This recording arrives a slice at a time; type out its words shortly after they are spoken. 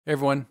Hey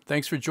everyone,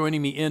 thanks for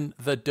joining me in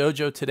the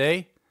dojo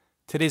today.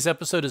 Today's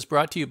episode is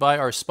brought to you by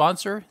our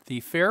sponsor, the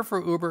Fare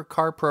for Uber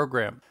car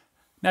program.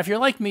 Now, if you're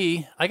like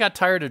me, I got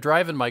tired of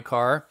driving my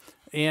car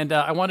and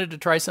I wanted to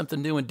try something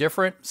new and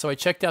different, so I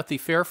checked out the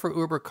Fare for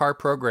Uber car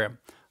program.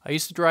 I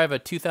used to drive a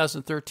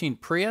 2013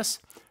 Prius,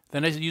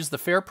 then I used the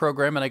Fare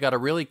program and I got a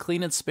really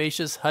clean and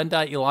spacious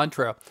Hyundai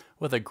Elantra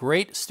with a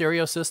great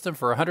stereo system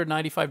for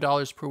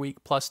 $195 per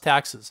week plus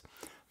taxes.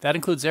 That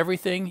includes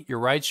everything, your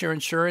rideshare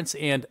insurance,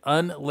 and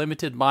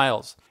unlimited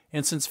miles.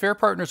 And since Fare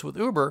partners with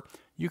Uber,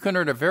 you can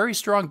earn a very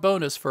strong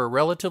bonus for a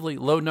relatively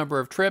low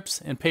number of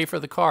trips and pay for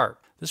the car.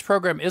 This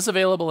program is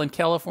available in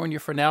California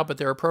for now, but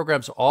there are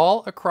programs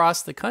all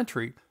across the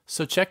country,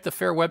 so check the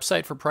Fare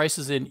website for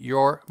prices in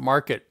your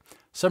market.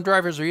 Some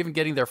drivers are even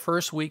getting their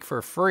first week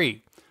for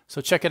free,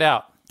 so check it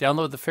out.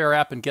 Download the Fare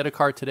app and get a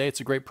car today. It's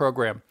a great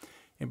program.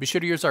 And be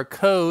sure to use our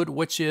code,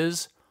 which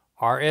is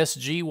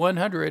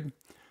RSG100.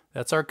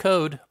 That's our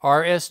code,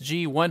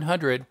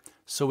 RSG100,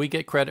 so we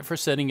get credit for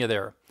sending you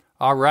there.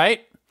 All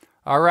right,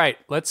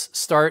 let's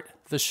start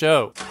the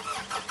show.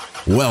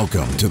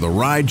 Welcome to the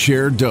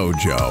Rideshare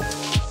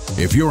Dojo.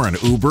 If you're an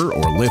Uber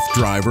or Lyft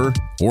driver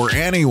or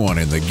anyone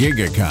in the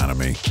gig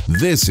economy,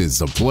 this is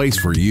the place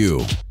for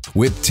you.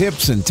 With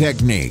tips and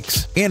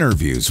techniques,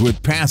 interviews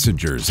with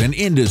passengers and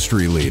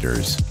industry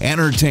leaders,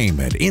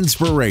 entertainment,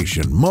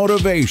 inspiration,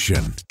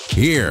 motivation.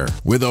 Here,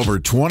 with over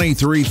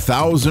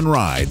 23,000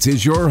 rides,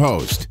 is your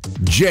host,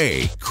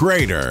 Jay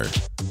Crater.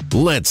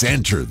 Let's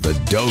enter the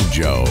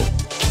dojo.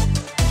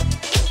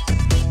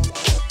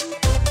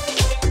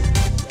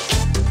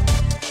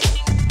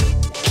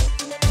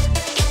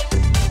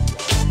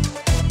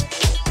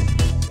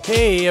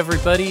 Hey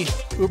everybody,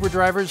 Uber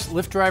drivers,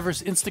 Lyft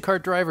drivers,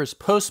 Instacart drivers,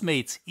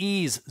 Postmates,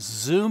 Ease,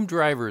 Zoom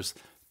drivers,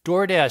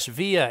 DoorDash,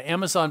 Via,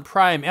 Amazon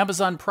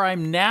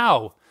Prime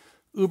Now,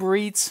 Uber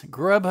Eats,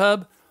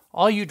 Grubhub,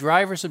 all you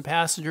drivers and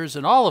passengers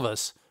and all of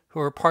us who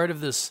are part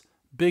of this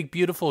big,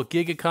 beautiful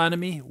gig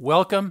economy,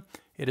 welcome.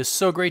 It is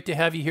so great to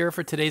have you here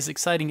for today's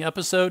exciting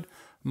episode.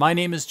 My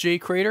name is Jay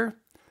Crater.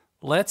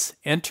 Let's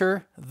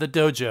enter the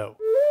dojo.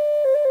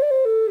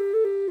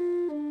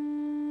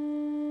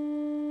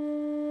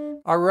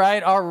 All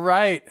right,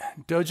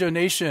 Dojo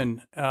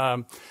Nation.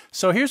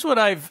 So here's what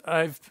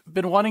I've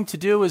been wanting to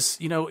do is,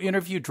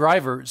 interview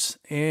drivers.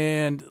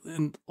 And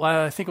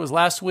I think it was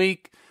last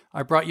week,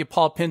 I brought you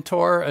Paul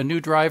Pintor, a new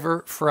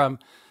driver from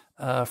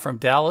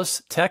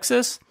Dallas,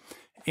 Texas.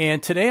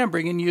 And today I'm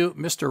bringing you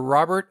Mr.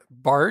 Robert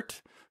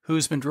Bart,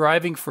 who's been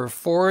driving for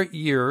 4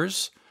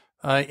 years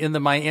in the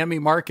Miami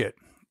market.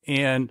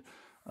 And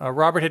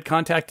Robert had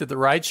contacted the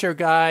rideshare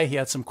guy. He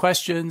had some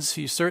questions.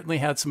 He certainly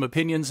had some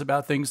opinions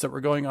about things that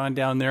were going on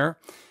down there.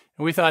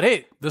 And we thought,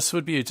 hey, this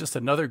would be just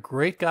another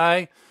great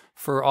guy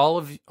for all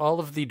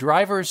of the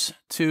drivers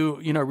to,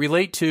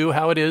 relate to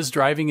how it is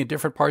driving in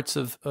different parts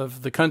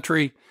of the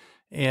country.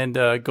 And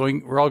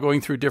we're all going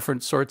through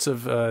different sorts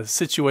of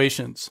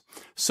situations.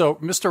 So,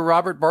 Mr.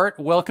 Robert Bart,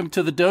 welcome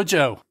to the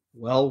dojo.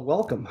 Well,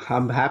 welcome.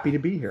 I'm happy to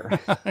be here.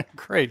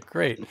 Great.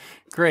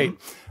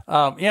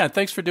 Yeah,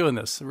 thanks for doing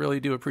this. I really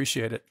do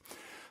appreciate it.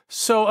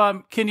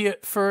 So, can you,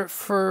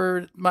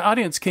 for my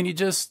audience, can you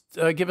just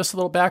give us a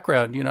little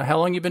background? How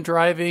long you've been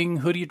driving?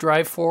 Who do you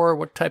drive for?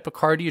 What type of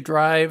car do you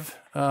drive?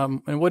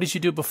 And what did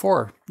you do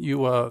before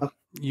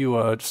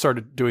you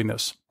started doing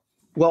this?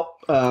 Well,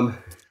 when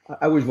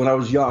I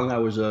was young, I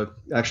was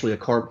actually a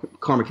car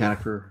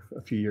mechanic for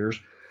a few years.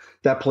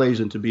 That plays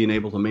into being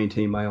able to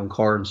maintain my own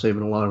car and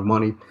saving a lot of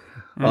money.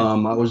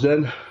 I was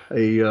then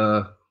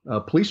a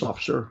police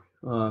officer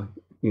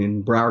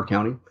in Broward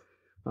County,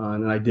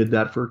 and I did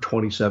that for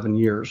 27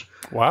 years.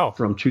 Wow.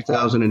 From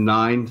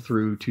 2009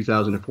 through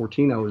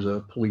 2014, I was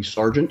a police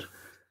sergeant.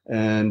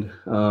 And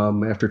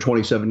after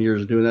 27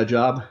 years of doing that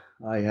job,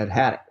 I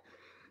had it.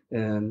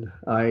 And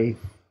I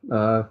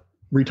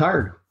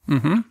retired.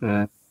 Mm-hmm.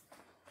 And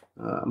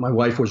my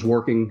wife was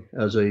working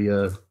as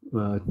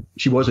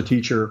she was a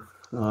teacher,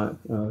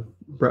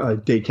 a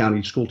Dade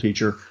County school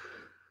teacher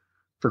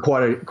for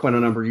quite a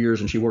number of years,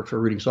 and she worked for a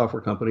reading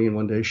software company. And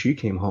one day she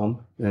came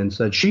home and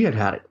said she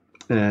had it,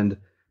 and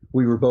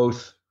we were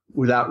both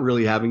without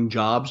really having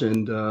jobs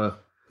and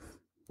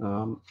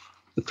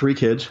 3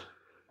 kids,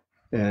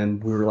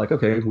 and we were like,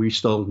 okay, we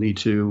still need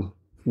to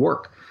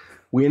work.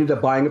 We ended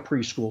up buying a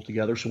preschool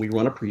together, so we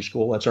run a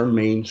preschool. That's our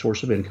main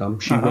source of income.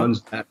 She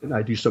runs that, and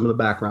I do some of the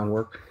background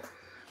work.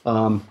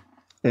 The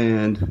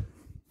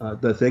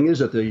thing is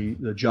that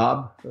the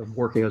job of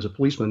working as a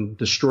policeman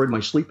destroyed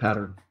my sleep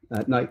pattern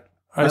at night.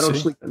 I don't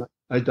sleep at night.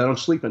 I don't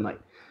sleep at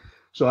night.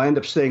 So I end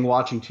up staying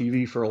watching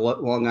TV for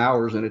long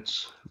hours, and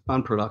it's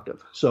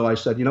unproductive. So I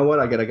said, you know what?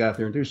 I got to get out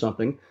there and do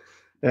something.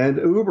 And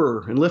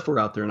Uber and Lyft were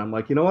out there, and I'm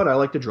like, you know what? I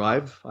like to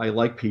drive. I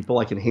like people.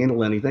 I can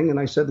handle anything. And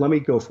I said, let me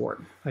go for it.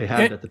 I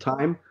had at the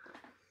time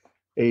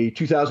a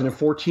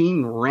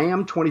 2014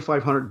 Ram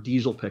 2500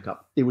 diesel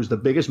pickup. It was the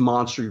biggest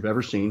monster you've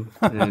ever seen,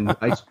 and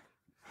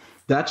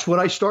that's what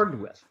I started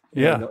with.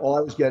 Yeah. And all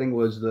I was getting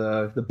was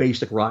the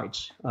basic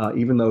rides,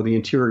 even though the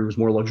interior was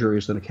more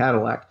luxurious than a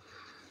Cadillac.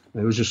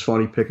 It was just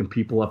funny picking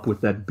people up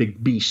with that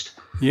big beast.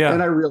 Yeah.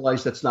 And I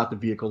realized that's not the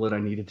vehicle that I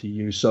needed to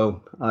use.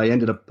 So I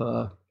ended up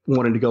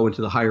wanting to go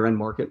into the higher end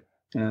market.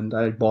 And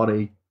I bought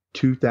a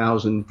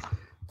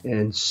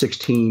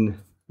 2016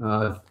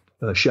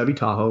 Chevy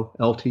Tahoe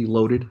LT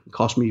loaded. It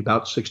cost me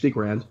about 60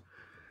 grand.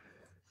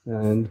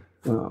 And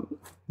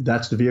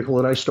that's the vehicle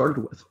that I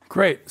started with.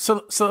 Great.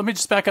 So let me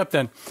just back up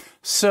then.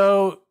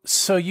 So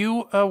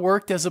you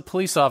worked as a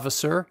police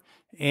officer,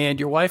 and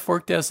your wife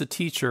worked as a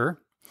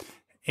teacher,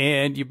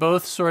 and you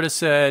both sort of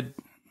said,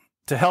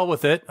 "To hell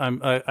with it.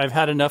 I've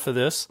had enough of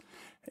this,"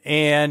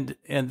 and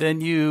then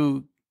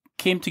you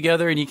came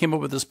together and you came up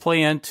with this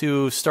plan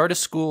to start a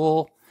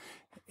school.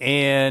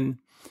 And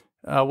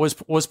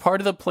was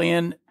part of the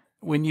plan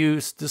when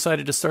you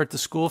decided to start the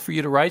school for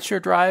you to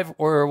rideshare drive,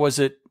 or was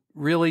it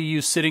really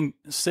you sitting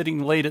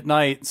late at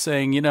night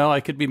saying,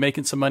 I could be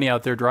making some money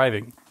out there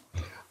driving?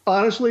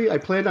 Honestly, I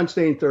planned on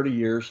staying 30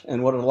 years.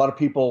 And what a lot of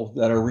people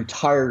that are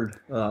retired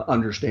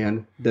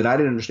understand that I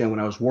didn't understand when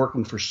I was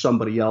working for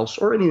somebody else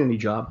or in any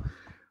job.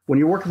 When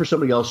you're working for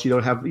somebody else,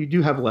 you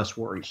do have less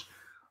worries.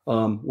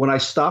 When I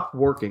stopped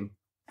working,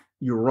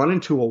 you run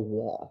into a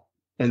wall.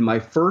 And my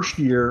first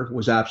year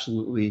was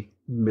absolutely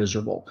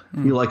miserable.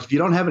 If you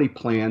don't have any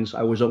plans,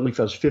 I was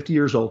 50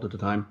 years old at the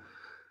time.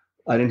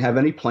 I didn't have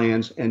any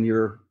plans, and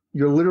you're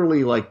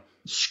literally like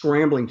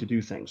scrambling to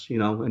do things,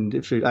 and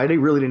I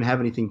really didn't have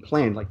anything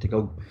planned, like to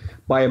go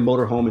buy a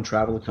motorhome and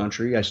travel the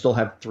country. I still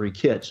have 3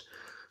 kids.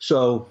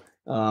 So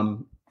the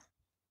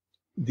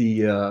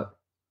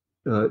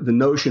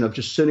notion of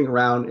just sitting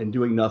around and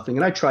doing nothing,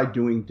 and I tried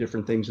doing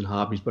different things and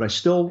hobbies, but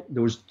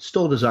there was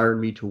still a desire in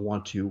me to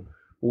want to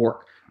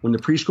work. When the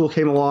preschool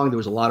came along, there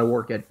was a lot of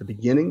work at the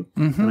beginning,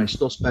 and I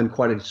still spend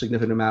quite a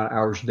significant amount of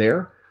hours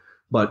there.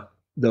 But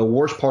the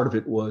worst part of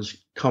it was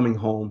coming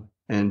home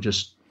and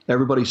just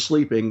everybody's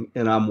sleeping,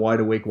 and I'm wide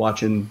awake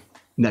watching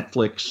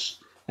Netflix,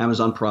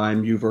 Amazon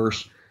Prime,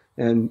 Uverse,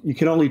 and you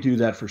can only do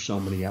that for so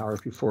many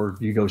hours before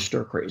you go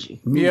stir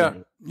crazy. Yeah.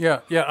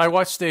 I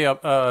watched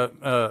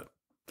a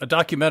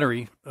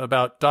documentary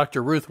about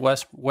Dr. Ruth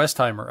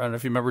Westheimer. I don't know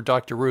if you remember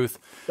Dr. Ruth.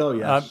 Oh,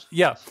 yes.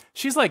 Yeah.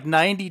 She's like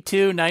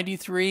 92,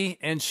 93,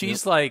 and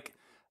she's like,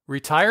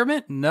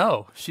 retirement?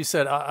 No. She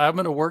said, I'm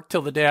going to work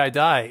till the day I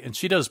die. And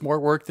she does more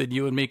work than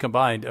you and me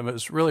combined. I mean, it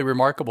was really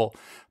remarkable.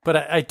 But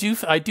I do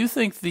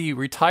think the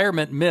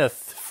retirement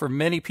myth for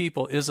many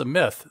people is a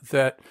myth,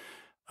 that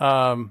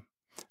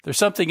there's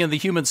something in the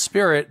human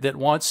spirit that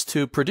wants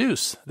to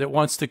produce, that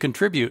wants to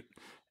contribute.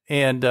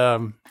 And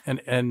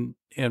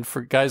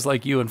for guys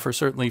like you, and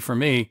certainly for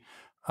me,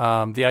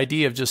 the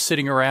idea of just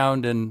sitting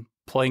around and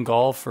playing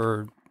golf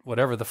or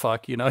whatever the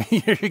fuck you're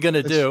going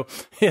to do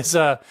is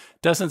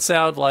doesn't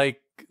sound like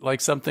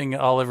something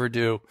I'll ever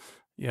do.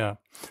 Yeah.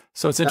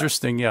 So it's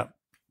interesting. Yeah.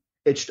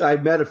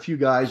 I've met a few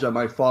guys.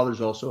 My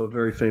father's also a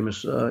very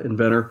famous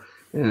inventor,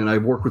 and I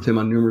worked with him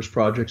on numerous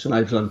projects, and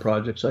I've done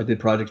projects. I did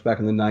projects back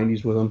in the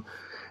 90s with him.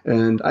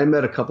 And I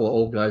met a couple of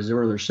old guys. They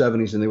were in their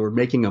 70s, and they were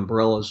making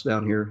umbrellas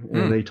down here.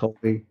 And they told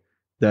me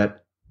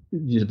that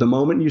the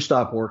moment you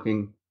stop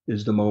working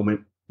is the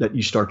moment that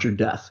you start your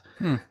death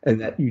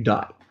and that you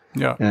die.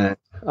 Yeah. And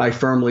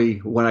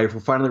when I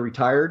finally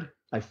retired,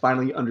 I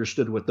finally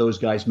understood what those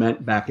guys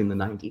meant back in the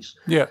 90s.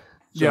 Yeah.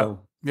 Yeah.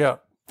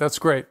 That's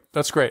great.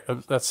 That's great.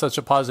 That's such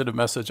a positive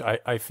message,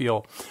 I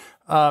feel.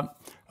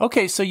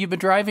 Okay. So you've been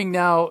driving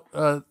now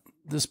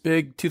this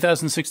big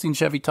 2016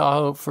 Chevy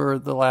Tahoe for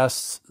the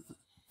last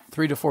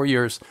 3 to 4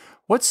 years.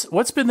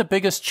 What's been the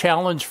biggest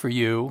challenge for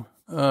you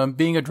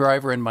being a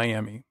driver in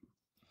Miami?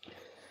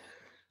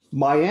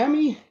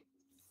 Miami,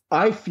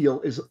 I feel,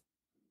 is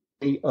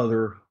any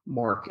other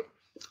market.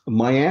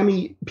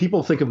 Miami,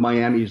 people think of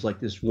Miami as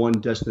like this one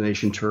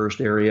destination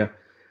tourist area.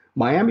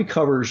 Miami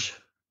covers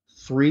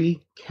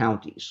 3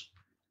 counties,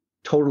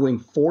 totaling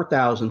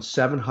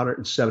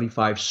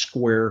 4,775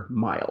 square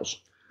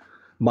miles.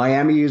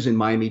 Miami is in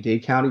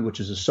Miami-Dade County, which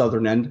is the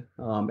southern end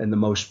and the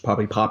most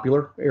probably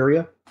popular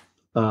area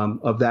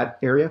of that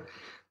area.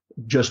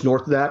 Just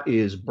north of that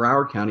is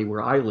Broward County,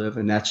 where I live,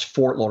 and that's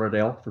Fort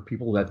Lauderdale, for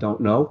people that don't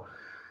know,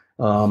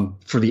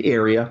 for the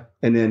area.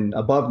 And then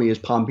above me is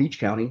Palm Beach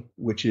County,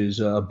 which is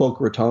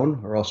Boca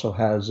Raton, or also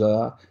has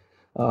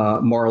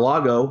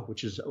Mar-a-Lago,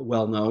 which is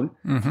well known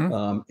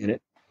in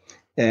it.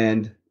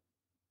 And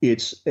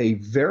it's a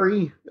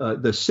very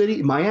the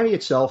city. Miami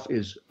itself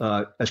is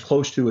as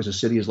close to as a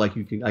city as I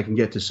can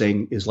get to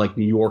saying is like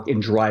New York in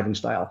driving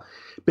style.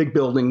 Big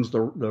buildings.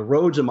 The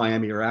roads in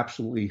Miami are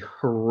absolutely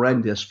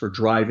horrendous for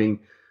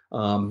driving.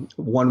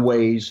 One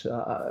ways,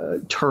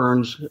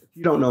 turns. If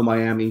you don't know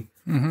Miami,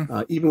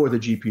 even with a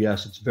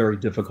GPS, it's very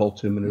difficult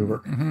to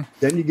maneuver.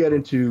 Then you get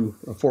into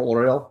Fort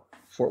Lauderdale.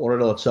 Fort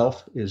Lauderdale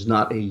itself is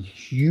not a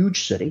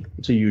huge city.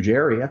 It's a huge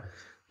area,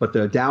 but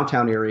the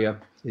downtown area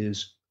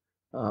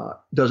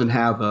doesn't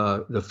have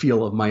the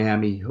feel of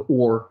Miami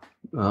or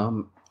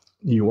New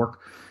York.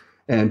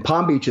 And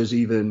Palm Beach is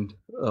even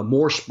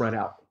more spread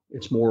out.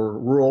 It's more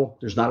rural.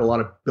 There's not a lot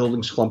of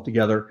buildings clumped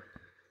together.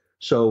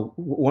 So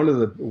one of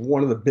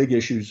the big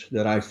issues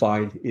that I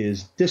find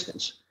is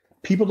distance.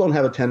 people don't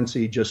have a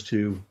tendency just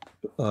to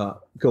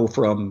go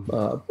from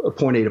a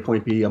point A to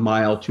point B, a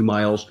mile, 2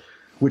 miles,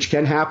 which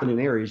can happen in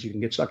areas. You can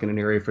get stuck in an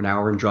area for an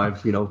hour and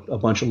drive, a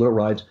bunch of little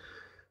rides.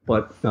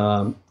 But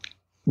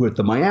with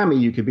the Miami,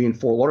 you could be in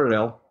Fort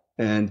Lauderdale,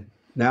 and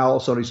now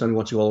somebody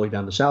wants to go all the way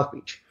down to South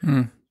Beach.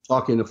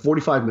 Talking a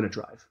 45-minute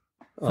drive,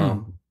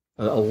 a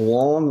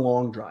long,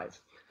 long drive.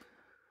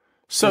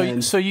 So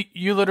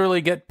you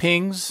literally get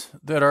pings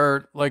that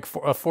are like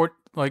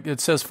like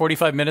it says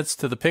 45 minutes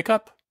to the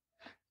pickup.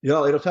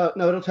 It'll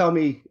tell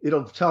me.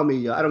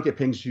 I don't get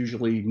pings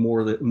usually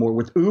more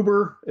with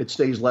Uber. It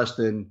stays less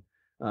than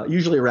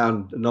usually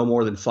around no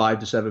more than 5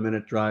 to 7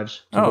 minute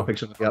drives to go pick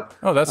something up.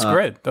 Oh, that's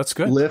great. That's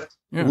good.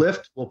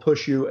 Lyft will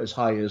push you as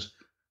high as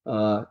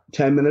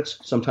 10 minutes,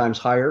 sometimes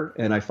higher.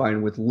 And I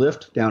find with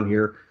Lyft down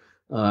here,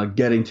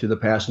 getting to the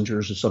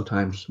passengers is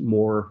sometimes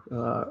much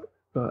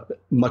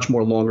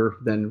more longer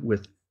than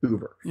with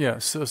Uber. Yeah.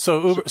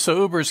 So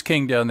Uber's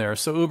king down there.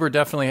 So Uber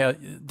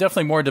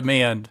definitely more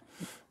demand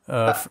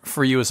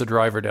for you as a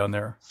driver down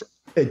there.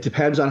 It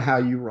depends on how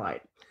you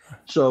ride.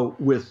 So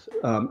with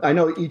I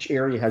know each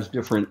area has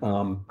different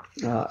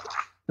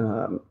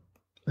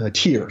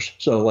tiers.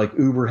 So like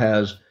Uber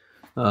has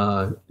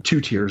 2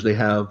 tiers. They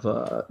have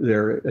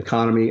their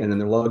economy and then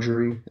their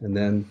luxury, and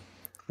then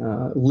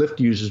Lyft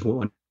uses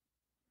one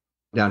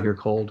down here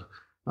called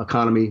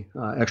economy,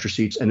 extra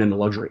seats, and then the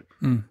luxury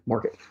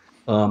market.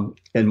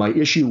 And my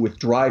issue with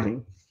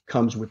driving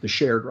comes with the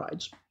shared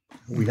rides.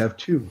 We have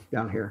 2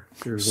 down here.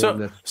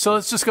 So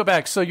let's just go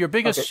back. So your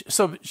biggest,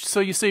 so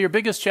you say your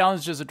biggest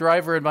challenge as a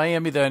driver in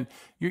Miami, then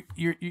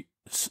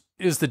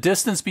is the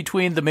distance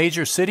between the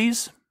major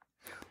cities?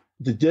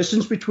 The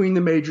distance between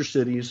the major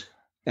cities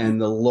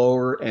and the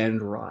lower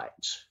end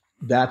rides.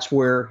 That's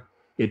where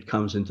it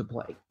comes into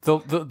play. The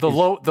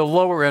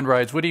lower end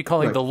rides. What are you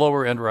calling the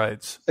lower end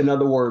rides? In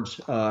other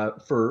words,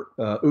 for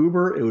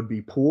Uber, it would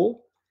be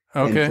pool.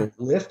 Okay. And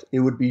for Lyft,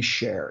 it would be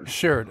shared.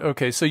 Shared.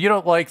 Okay. So you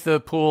don't like the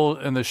pool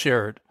and the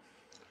shared.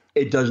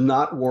 It does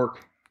not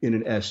work in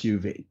an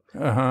SUV.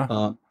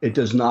 It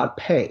does not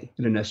pay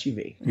in an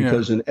SUV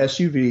because an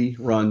SUV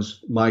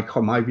runs,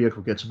 my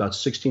vehicle gets about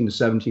 16 to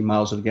 17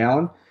 miles a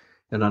gallon.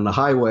 And on the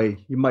highway,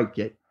 you might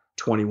get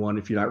 21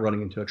 if you're not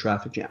running into a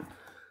traffic jam.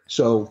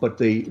 So,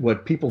 but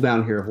what people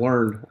down here have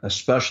learned,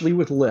 especially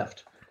with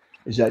Lyft,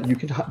 is that you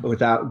can, with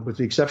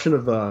the exception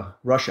of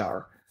rush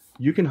hour,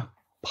 you can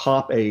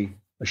pop a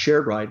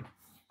shared ride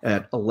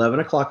at 11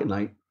 o'clock at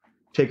night,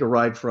 take a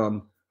ride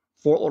from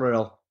Fort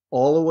Lauderdale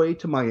all the way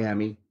to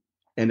Miami,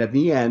 and at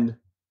the end,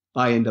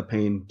 I end up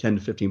paying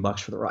 $10 to $15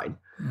 for the ride.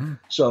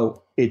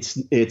 So it's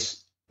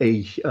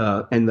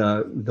and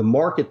the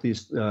market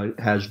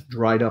has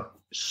dried up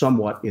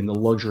somewhat in the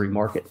luxury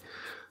market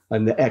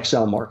and the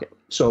XL market.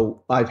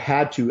 So I've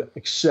had to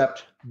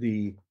accept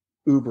the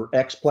Uber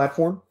X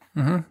platform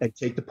and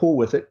take the pool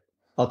with it.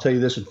 I'll tell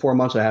you this: in 4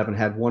 months, I haven't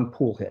had one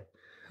pool hit.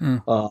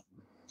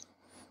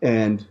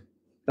 And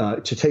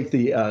to take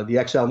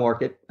the XL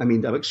market, the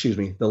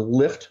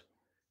Lyft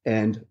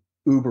and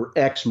Uber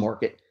X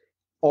market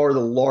are the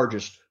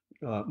largest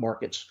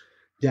markets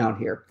down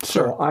here.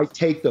 Sure. So I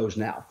take those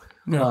now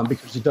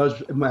because it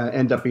does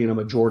end up being a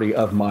majority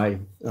of my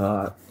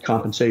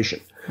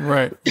compensation.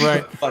 Right.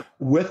 But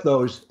with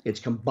those, it's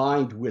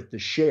combined with the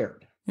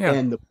shared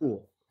and the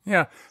pool.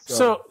 Yeah.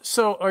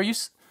 So are you?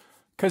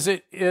 Because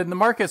in the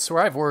markets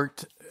where I've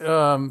worked,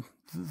 the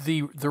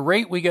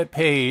rate we get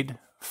paid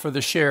for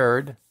the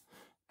shared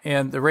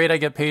and the rate I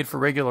get paid for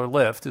regular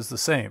Lyft is the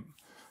same.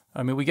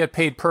 I mean, we get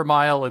paid per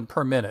mile and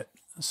per minute.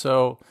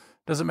 So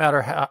it doesn't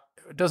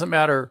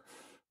matter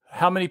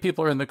how many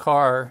people are in the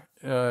car.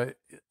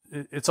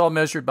 It's all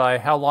measured by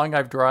how long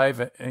I've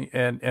drive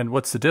and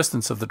what's the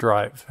distance of the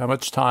drive, how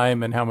much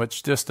time and how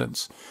much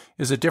distance.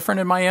 Is it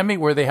different in Miami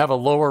where they have a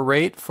lower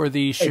rate for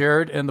the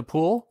shared and the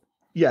pool?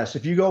 Yes.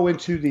 If you go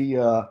into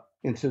the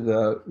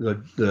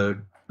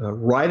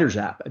Riders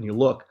app and you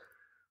look,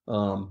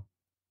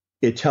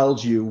 it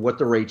tells you what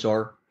the rates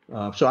are.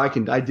 So I've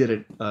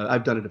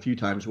done it a few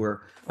times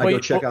where I go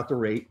check out the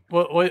rate.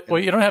 Well,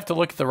 you don't have to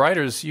look at the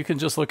riders. You can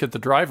just look at the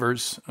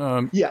drivers.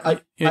 I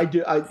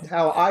do.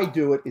 How I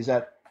do it is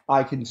that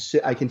I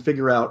can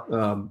figure out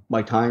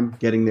my time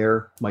getting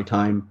there, my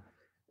time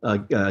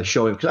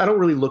showing, because I don't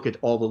really look at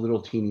all the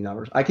little teeny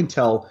numbers. I can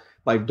tell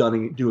by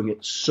doing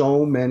it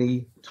so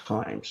many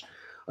times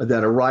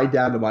that a ride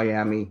down to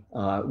Miami,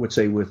 would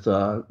say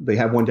they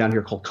have one down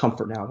here called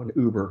Comfort now in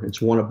Uber.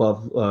 It's one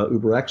above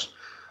Uber X.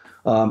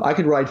 I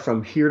could ride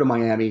from here to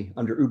Miami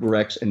under Uber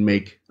X and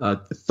make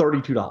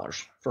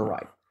 $32 for a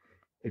ride.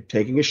 If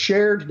taking a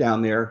shared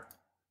down there,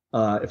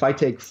 if I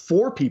take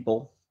 4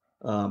 people,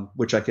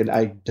 which I could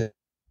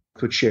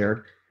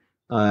shared,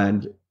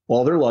 and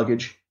all their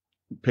luggage,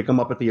 pick them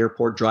up at the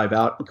airport, drive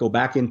out, go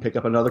back in, pick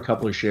up another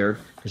couple of shared,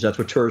 because that's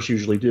what tourists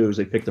usually do is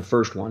they pick the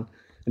first one.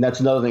 And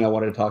that's another thing I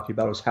wanted to talk to you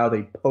about is how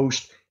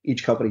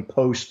each company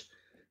posts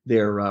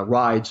their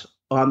rides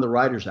on the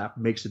Riders app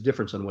makes a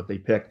difference on what they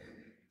pick.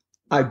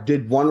 I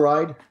did one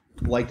ride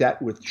like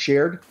that with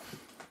shared,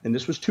 and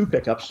this was 2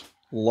 pickups,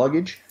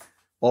 luggage,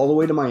 all the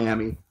way to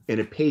Miami. and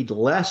it paid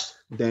less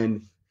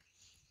than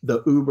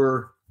the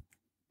Uber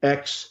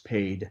X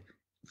paid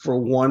for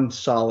one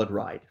solid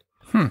ride.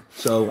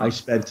 So I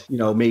spent,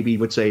 maybe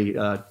let's say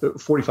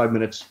 45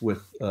 minutes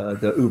with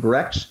the Uber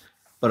X,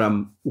 but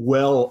I'm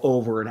well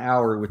over an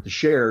hour with the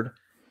shared,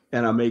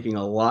 and I'm making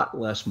a lot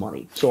less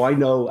money. So I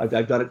know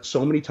I've done it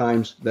so many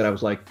times that I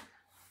was like,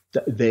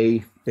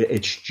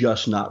 it's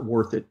just not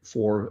worth it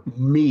for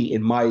me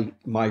in my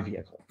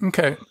vehicle.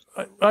 Okay,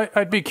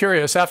 I'd be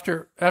curious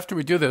after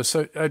we do this.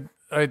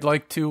 I'd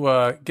like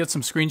to get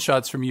some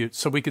screenshots from you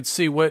so we could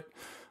see what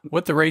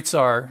the rates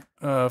are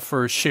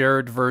for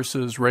shared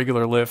versus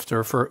regular Lyft,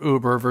 or for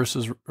Uber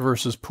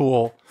versus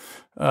pool,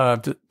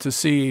 to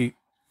see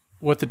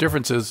what the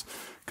difference is.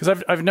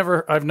 Because I've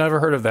never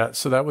heard of that,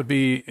 so that would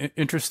be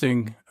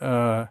interesting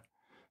to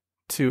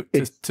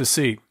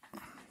see.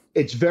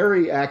 It's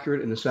very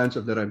accurate in the sense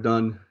of that I've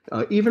done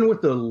even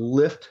with the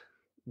Lyft,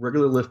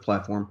 regular Lyft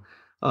platform.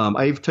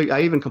 I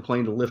even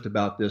complained to Lyft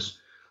about this.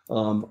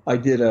 I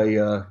did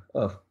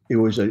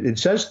it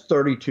says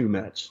 32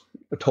 minutes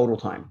total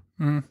time.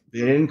 They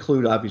didn't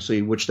include,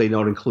 obviously, which they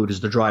don't include, is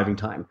the driving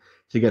time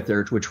to get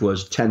there, which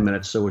was 10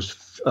 minutes. So it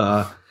was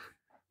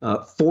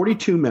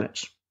 42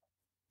 minutes.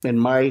 And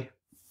my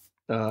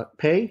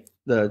pay,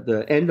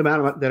 the end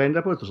amount that I ended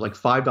up with was like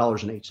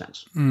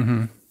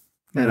 $5.08.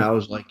 And I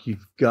was like,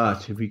 you've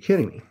got to be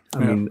kidding me. I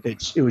mean,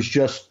 it was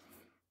just,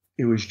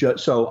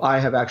 so I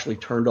have actually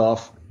turned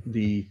off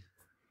the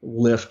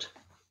Lyft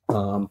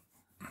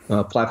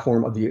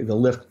platform of the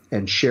Lyft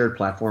and shared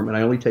platform. And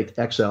I only take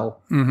XL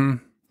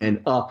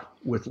and up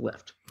with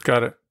Lyft.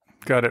 Got it.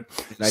 And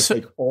I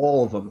take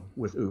all of them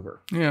with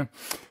Uber. Yeah.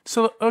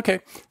 So, okay.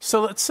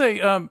 So let's say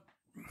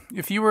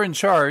if you were in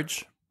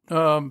charge,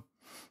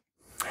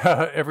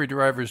 every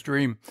driver's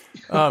dream,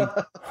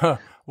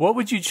 what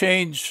would you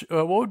change?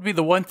 What would be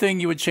the one thing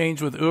you would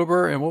change with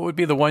Uber, and what would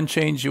be the one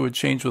change you would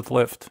change with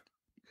Lyft?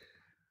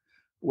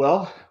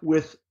 Well,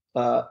 with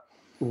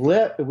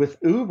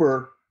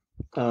Uber,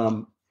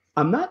 I'm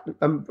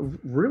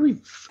really,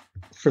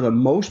 for the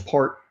most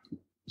part,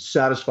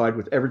 satisfied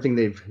with everything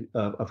they've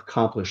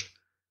accomplished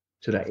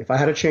today. If I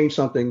had to change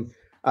something,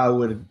 I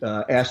would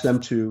ask them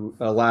to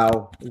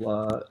allow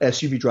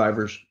SUV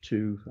drivers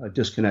to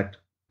disconnect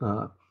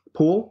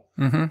pool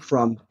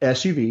from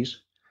SUVs,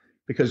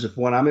 because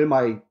when I'm in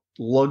my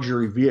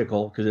luxury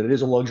vehicle, because it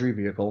is a luxury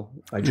vehicle,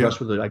 I dress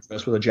with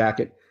a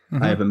jacket,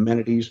 I have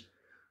amenities.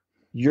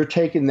 You're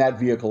taking that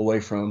vehicle away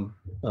from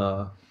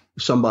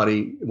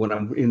somebody, when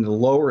I'm in the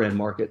lower end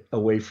market,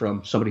 away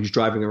from somebody who's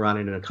driving around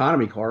in an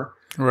economy car,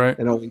 right?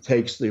 And only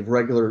takes the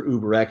regular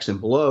Uber X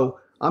and below.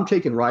 I'm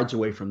taking rides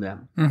away from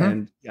them.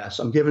 And yes,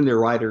 I'm giving their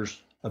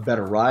riders a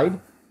better ride,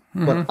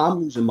 but I'm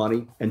losing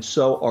money, and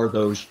so are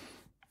those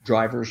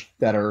drivers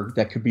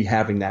that could be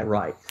having that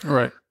ride,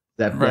 right?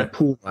 That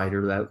pool ride,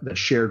 or that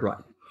shared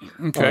ride.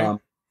 Okay.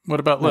 What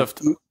about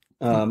Lyft?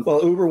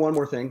 Well, Uber, one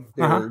more thing,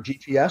 they're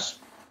GPS.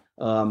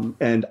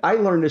 And I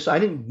learned this, I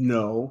didn't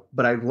know,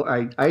 but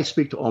I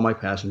speak to all my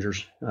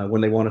passengers when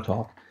they want to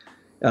talk.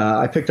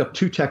 I picked up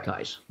 2 tech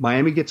guys.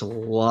 Miami gets a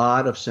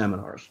lot of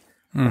seminars.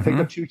 I picked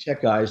up 2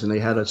 tech guys, and they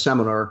had a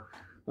seminar,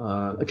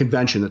 a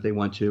convention that they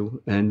went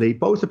to, and they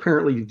both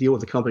apparently deal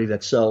with a company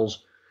that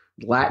sells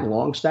lat and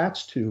long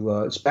stats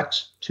to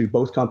specs to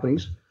both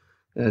companies.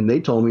 And they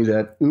told me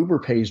that Uber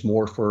pays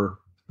more for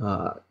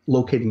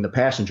locating the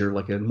passenger,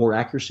 like more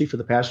accuracy for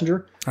the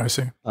passenger. I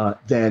see.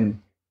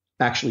 Than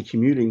actually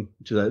commuting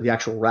to the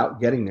actual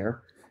route getting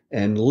there.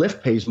 And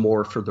Lyft pays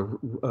more for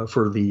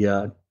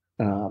the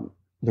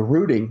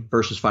routing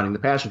versus finding the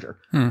passenger.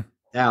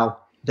 Now,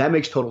 that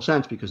makes total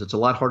sense, because it's a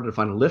lot harder to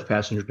find a Lyft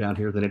passenger down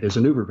here than it is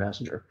an Uber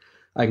passenger.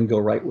 I can go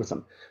right with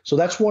them. So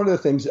that's one of the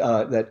things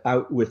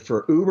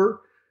for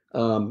Uber,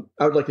 I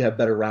would like to have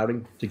better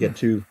routing to get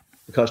to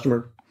the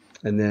customer,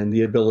 and then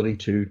the ability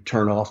to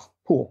turn off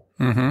pool.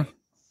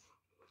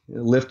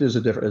 Lyft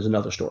is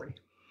another story.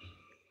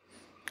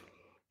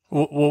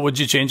 What would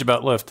you change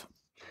about Lyft?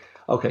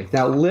 Okay,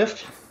 now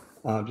Lyft,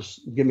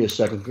 just give me a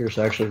second here.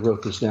 So I actually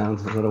wrote this down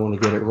because I don't want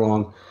to get it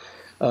wrong.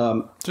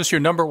 Just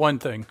your number one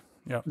thing.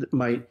 Yeah.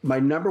 My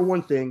number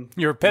one thing.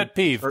 Your pet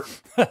peeve.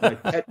 My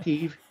pet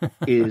peeve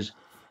is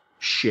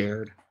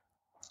shared.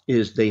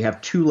 Is they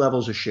have 2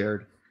 levels of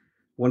shared.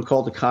 One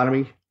called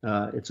economy.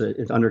 It's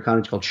under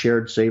economy. It's called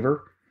shared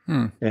saver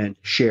and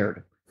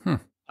shared.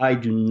 I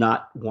do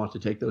not want to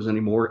take those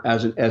anymore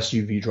as an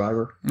SUV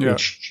driver. Yeah.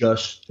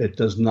 It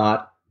does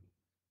not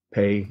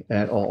pay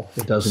at all.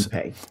 It doesn't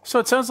pay. So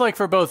it sounds like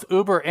for both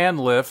Uber and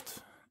Lyft,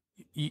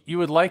 you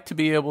would like to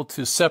be able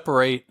to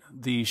separate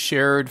the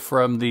shared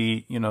from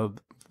the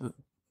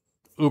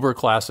Uber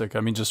Classic.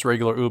 I mean, just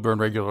regular Uber and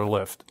regular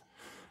Lyft.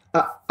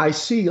 I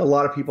see a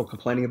lot of people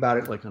complaining about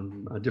it, like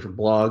on different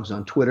blogs,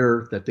 on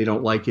Twitter, that they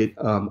don't like it.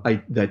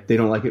 That they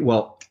don't like it.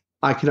 Well,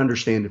 I can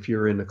understand if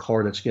you're in a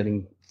car that's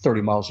getting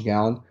 30 miles a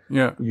gallon.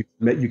 Yeah, you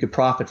could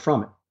profit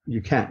from it.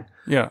 You can.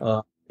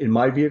 Yeah. In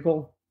my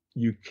vehicle,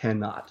 you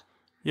cannot.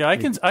 Yeah,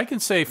 I can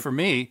say for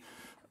me,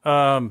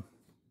 I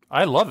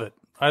love it.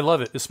 I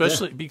love it,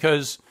 especially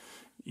because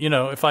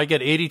if I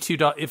get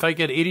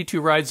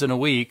 $82 rides in a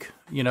week,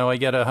 I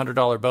get a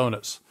 $100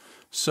 bonus.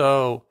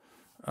 So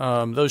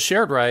those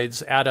shared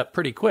rides add up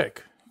pretty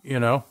quick,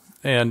 and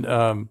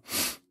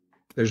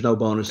there's no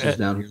bonuses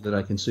down here that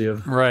I can see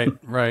of. Right.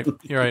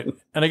 You're right.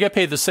 And I get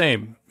paid the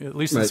same. At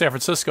least in San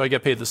Francisco, I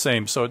get paid the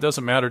same. So it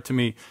doesn't matter to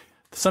me.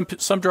 Some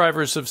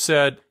drivers have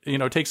said,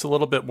 it takes a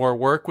little bit more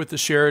work with the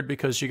shared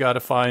because you got to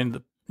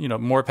find,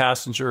 more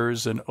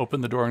passengers and open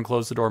the door and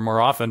close the door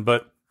more often.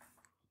 But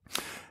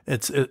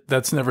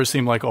that's never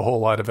seemed like a whole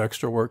lot of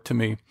extra work to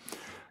me.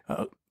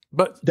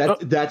 But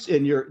that's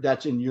in your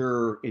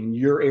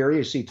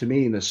area. See, to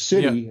me in the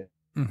city,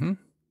 mm-hmm.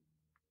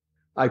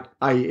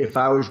 If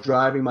I was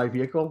driving my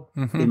vehicle,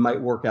 mm-hmm. it might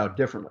work out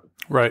differently.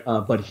 Right.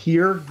 But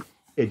here,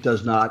 it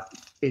does not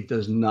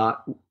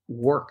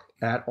work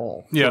at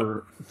all. Yeah.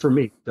 For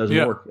me, it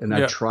doesn't work. And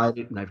Yeah. I've tried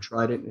it and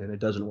it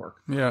doesn't work.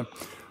 Yeah.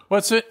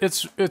 Well,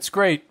 it's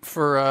great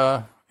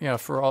for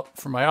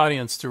for my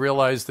audience to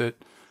realize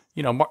that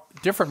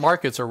different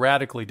markets are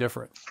radically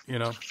different.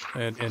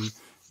 And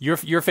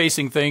you're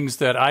facing things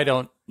that I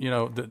don't,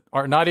 that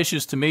are not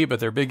issues to me, but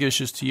they're big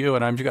issues to you.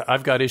 And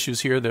I've got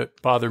issues here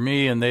that bother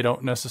me, and they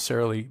don't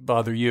necessarily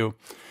bother you.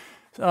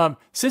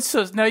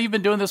 Since now you've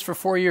been doing this for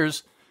 4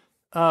 years,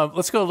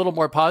 let's go a little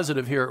more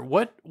positive here.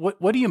 What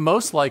do you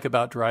most like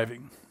about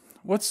driving?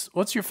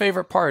 What's your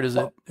favorite part? Is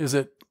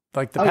it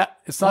like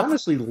it's not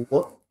honestly.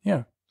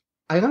 Yeah.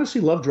 I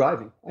honestly love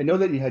driving. I know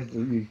that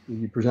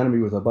you presented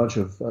me with a bunch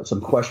of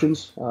some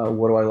questions.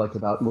 What do I like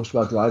most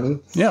about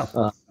driving? Yeah.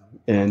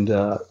 And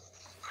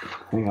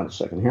hang on a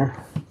second here.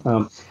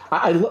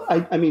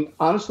 I mean,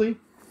 honestly,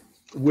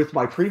 with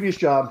my previous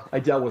job, I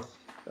dealt with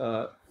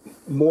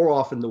more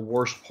often the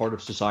worst part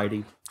of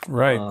society,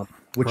 right?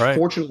 Which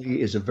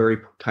fortunately is a very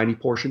tiny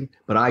portion,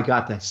 but I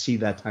got to see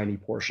that tiny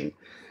portion,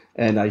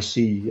 and I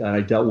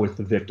dealt with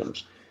the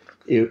victims.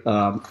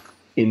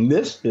 In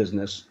this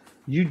business,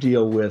 you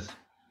deal with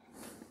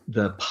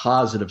the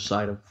positive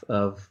side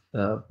of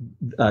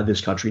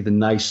this country, the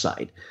nice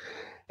side,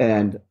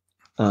 and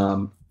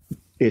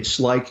it's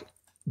like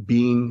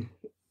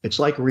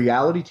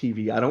reality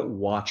TV. I don't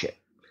watch it.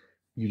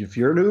 If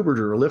you're an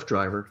Uber or a Lyft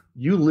driver,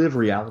 you live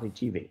reality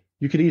TV.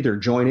 You could either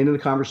join into the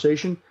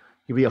conversation,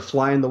 you be a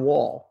fly in the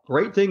wall.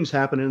 Great things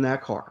happen in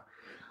that car,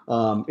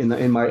 in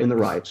the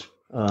rides.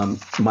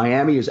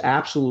 Miami is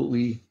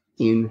absolutely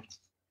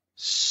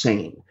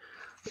insane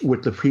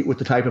with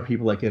the type of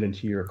people that get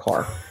into your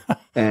car,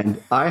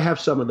 and I have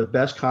some of the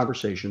best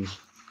conversations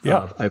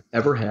I've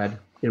ever had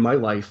in my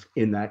life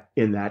in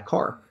that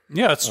car.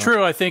 Yeah, it's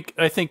true. I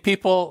think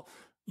people,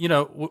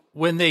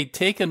 when they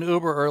take an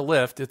Uber or a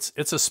Lyft,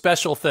 it's a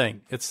special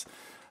thing.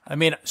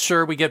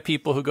 Sure, we get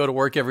people who go to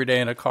work every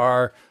day in a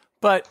car,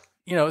 but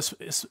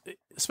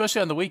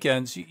especially on the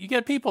weekends, you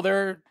get people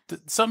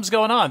something's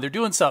going on. They're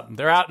doing something.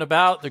 They're out and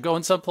about. They're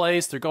going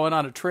someplace. They're going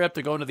on a trip.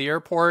 They're going to the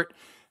airport,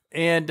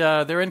 and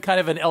they're in kind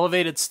of an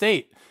elevated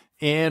state.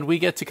 And we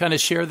get to kind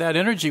of share that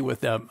energy with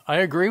them. I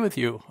agree with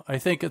you. I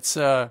think it's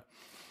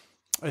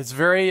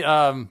very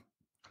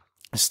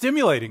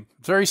stimulating.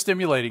 It's very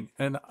stimulating.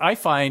 And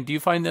do you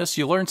find this?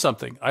 You learn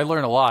something. I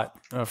learn a lot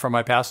from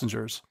my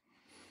passengers.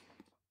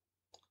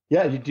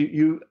 Yeah, you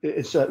do.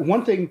 It's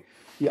one thing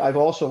I've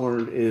also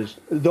learned is,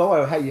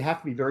 though you have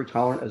to be very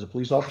tolerant as a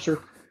police officer,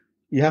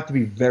 you have to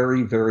be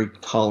very, very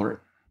tolerant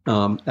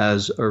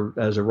as a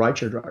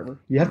rideshare driver.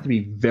 You have to be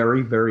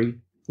very, very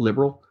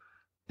liberal,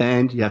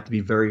 and you have to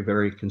be very,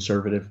 very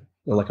conservative,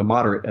 like a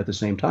moderate at the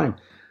same time.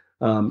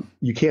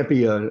 You can't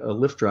be a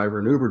Lyft driver,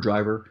 an Uber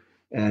driver,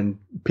 and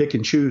pick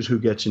and choose who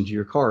gets into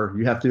your car.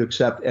 You have to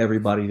accept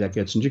everybody that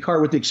gets into your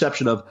car, with the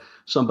exception of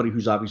somebody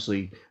who's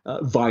obviously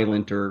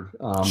violent or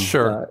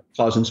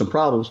causing some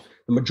problems.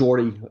 The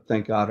majority,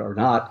 thank God, are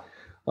not.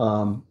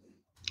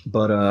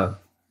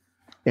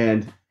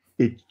 And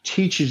it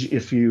teaches,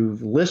 if you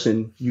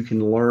listen, you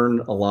can learn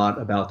a lot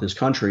about this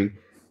country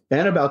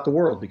and about the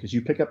world, because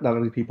you pick up not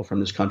only people from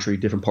this country,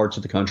 different parts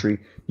of the country,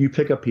 you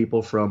pick up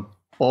people from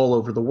all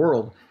over the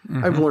world.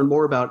 Mm-hmm. I've learned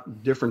more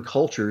about different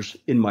cultures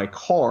in my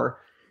car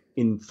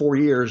in 4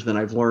 years than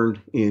I've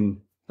learned in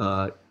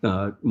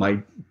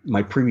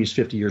my previous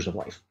 50 years of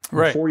life.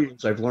 Right. In 4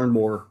 years, I've learned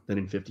more than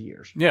in 50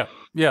 years. Yeah.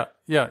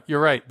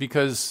 You're right,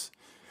 because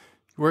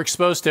we're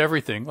exposed to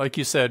everything. Like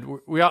you said,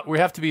 we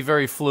have to be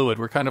very fluid.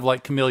 We're kind of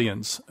like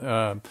chameleons,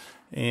 and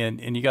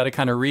you got to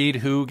kind of read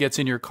who gets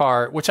in your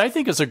car, which I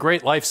think is a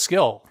great life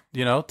skill.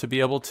 To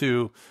be able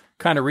to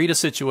kind of read a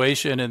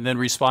situation and then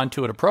respond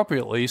to it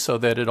appropriately, so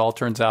that it all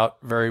turns out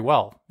very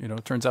well.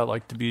 It turns out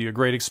like to be a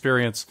great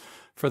experience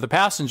for the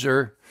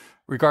passenger,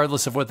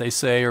 regardless of what they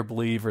say or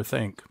believe or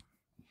think.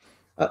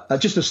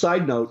 Just a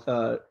side note,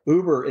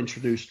 Uber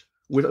introduced,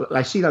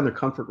 I see it on their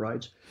comfort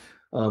rides,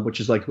 which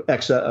is like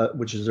X,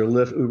 which is their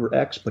Lyft Uber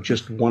X, but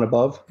just one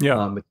above.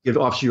 Yeah. It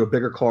offers you a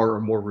bigger car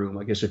or more room.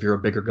 I guess if you're a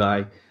bigger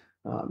guy,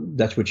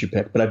 that's what you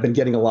pick. But I've been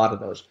getting a lot of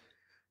those.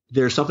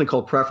 There's something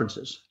called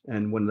preferences.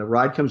 And when the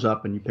ride comes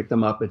up and you pick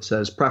them up, it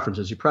says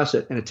preferences. You press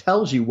it and it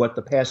tells you what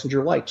the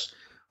passenger likes.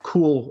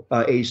 Cool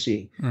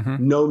AC,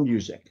 mm-hmm. no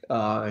music,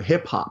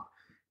 hip hop.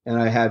 And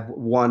I had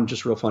one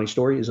just real funny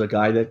story is a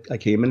guy that I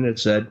came in and it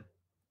said,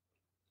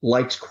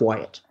 likes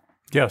quiet.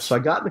 Yes. So I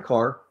got in the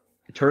car,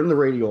 I turned the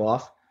radio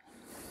off,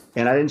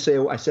 and I didn't say,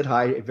 I said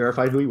hi, I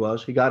verified who he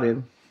was. He got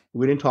in.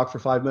 We didn't talk for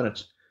 5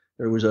 minutes.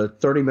 There was a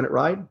 30-minute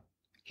ride.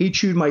 He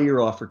chewed my ear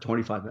off for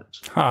 25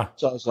 minutes. Huh.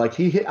 So I was like,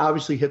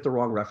 obviously hit the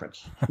wrong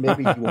reference.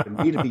 Maybe he wanted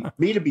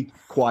me to be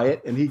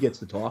quiet and he gets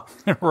to talk.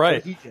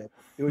 Right. But he did.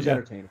 It was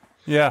entertaining.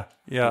 Yeah.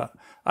 Yeah.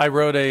 I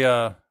wrote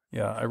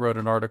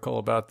an article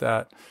about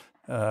that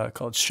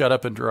called "Shut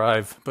Up and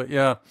Drive." But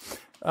yeah.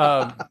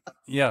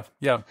 Yeah.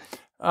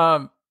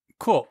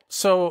 Cool.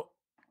 So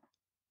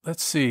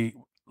let's see.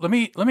 Let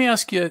me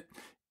ask you.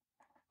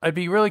 I'd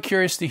be really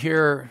curious to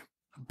hear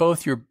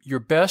both your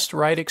best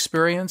ride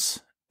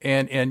experience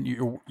and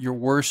your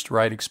worst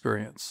ride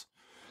experience,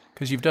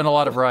 because you've done a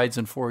lot of rides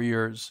in 4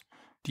 years.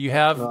 Do you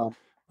have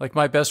like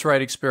my best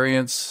ride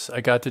experience?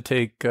 I got to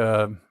take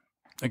a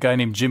guy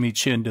named Jimmy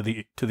Chin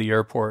to the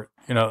airport.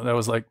 That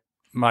was like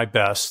my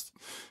best.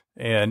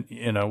 And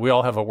we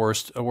all have a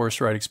worst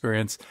ride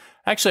experience.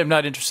 Actually, I'm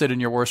not interested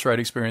in your worst ride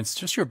experience.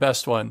 Just your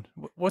best one.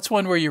 What's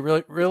one where you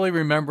really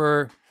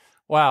remember?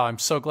 Wow, I'm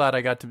so glad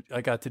I got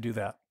to do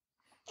that.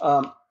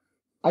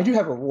 I do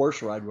have a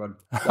worse ride one.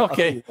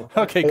 Okay,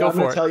 go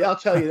for it. I'll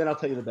tell you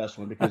the best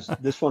one, because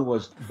this one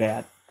was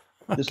bad.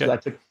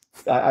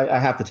 I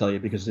have to tell you,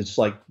 because it's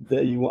like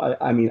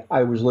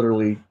I was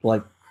literally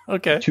like,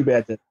 too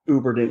bad that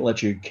Uber didn't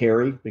let you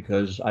carry,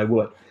 because I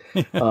would.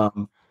 I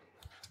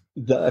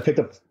picked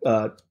up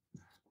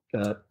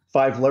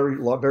 5 very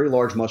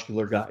large,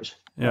 muscular guys.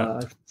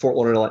 Fort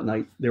Lauderdale at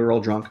night. They were all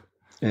drunk,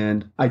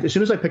 and as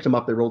soon as I picked them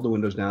up, they rolled the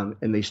windows down,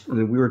 and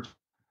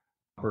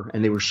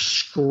they were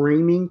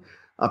screaming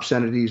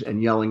obscenities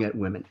and yelling at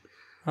women,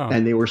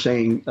 and they were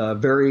saying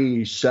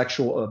very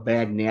sexual,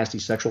 bad, nasty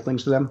sexual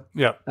things to them.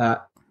 Yeah.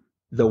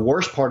 The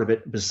worst part of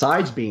it,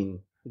 besides being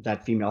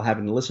that female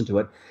having to listen to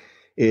it,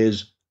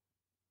 is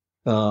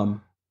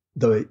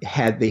they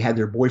had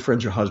their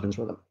boyfriends or husbands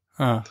with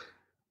them.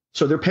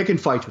 So they're picking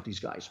fights with these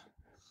guys.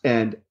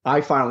 And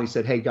I finally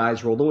said, hey,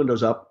 guys, roll the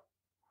windows up.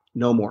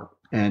 No more.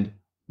 And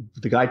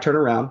the guy turned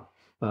around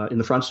in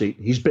the front seat.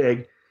 He's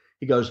big.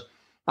 He goes,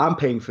 I'm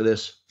paying for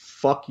this.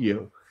 Fuck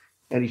you.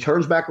 And he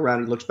turns back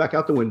around. He looks back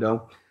out the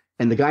window.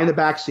 And the guy in the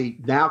back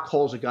seat now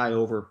calls a guy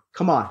over.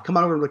 Come on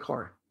over to the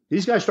car.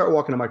 These guys start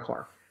walking to my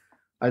car.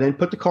 I then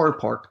put the car in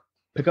park,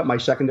 pick up my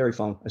secondary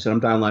phone. I said, I'm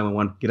dialing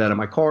 911. Get out of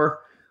my car.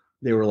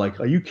 They were like,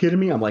 are you kidding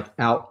me? I'm like,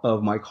 out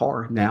of my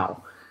car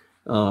now.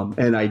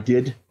 And I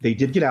did. They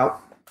did get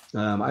out.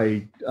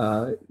 I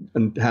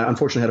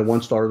unfortunately had a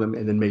 1-star them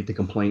and then made the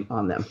complaint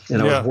on them.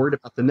 And I was worried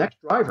about the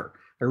next driver.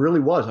 I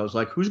really was. I was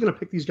like, who's going to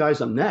pick these guys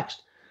up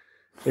next?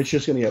 It's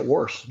just going to get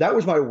worse. That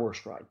was my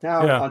worst ride.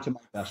 Now on to my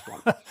best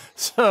one.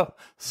 So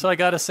I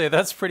got to say,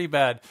 that's pretty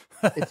bad.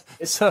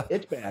 It's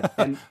bad.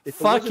 And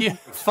fuck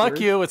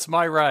you. It's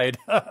my ride.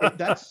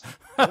 That's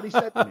what he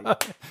said to me.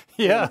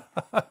 Yeah.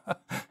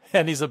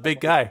 And he's a big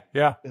guy.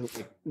 Yeah.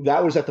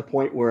 That was at the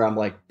point where I'm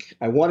like,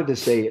 I wanted to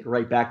say it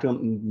right back to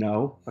him.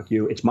 No, fuck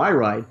you. It's my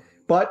ride.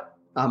 But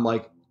I'm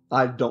like,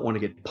 I don't want to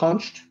get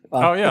punched. No.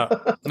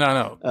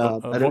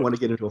 I don't want to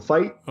get into a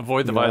fight.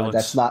 Avoid the violence.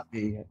 That's not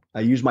me.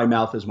 I use my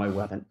mouth as my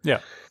weapon. Yeah.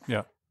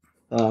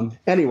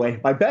 Anyway,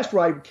 my best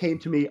ride came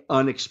to me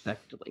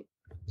unexpectedly.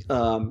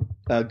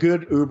 A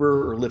good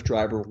Uber or Lyft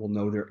driver will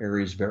know their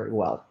areas very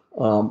well.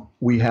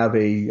 We have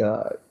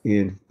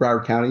in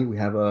Broward County, we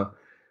have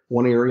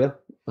one area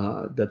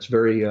that's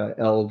very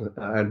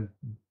and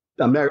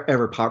I'm never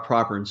ever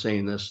proper in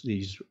saying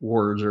these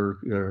words or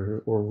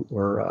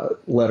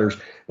letters,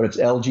 but it's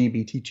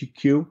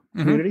LGBTQ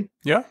community.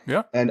 Yeah.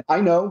 And I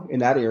know in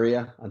that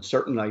area on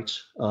certain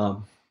nights,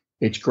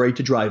 it's great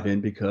to drive in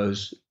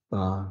because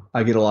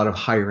I get a lot of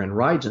higher end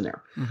rides in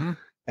there. Mm-hmm.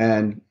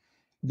 And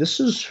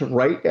this is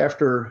right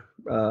after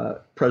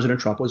President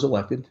Trump was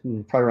elected,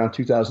 probably around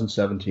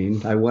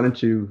 2017. I went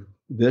into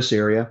this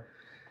area.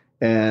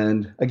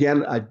 And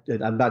again,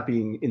 I'm not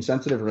being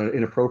insensitive or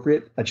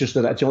inappropriate. That's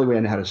the only way I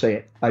know how to say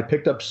it. I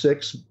picked up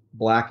 6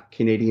 Black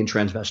Canadian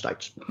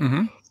transvestites.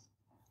 Mm-hmm.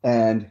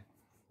 And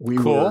we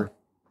were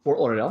Fort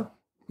Lauderdale.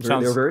 They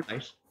were very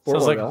nice.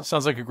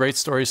 Sounds like a great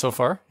story so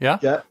far. Yeah.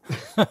 Yeah.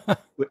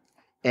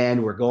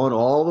 And we're going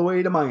all the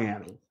way to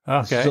Miami.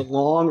 Okay. It's a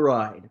long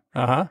ride.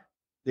 Uh-huh.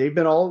 They've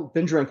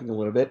been drinking a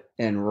little bit.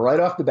 And right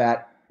off the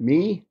bat,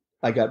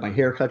 I got my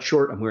hair cut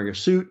short. I'm wearing a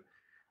suit.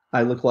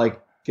 I look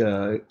like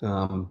people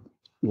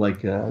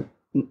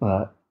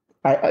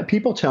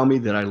tell me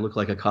that I look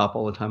like a cop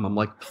all the time. I'm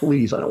like,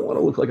 please, I don't want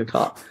to look like a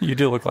cop. You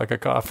do look like a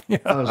cop. Yeah.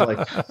 I was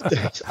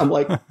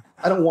like,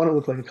 I don't want to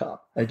look like a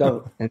cop. I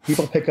don't. And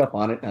people pick up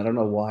on it. I don't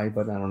know why,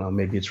 but I don't know.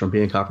 Maybe it's from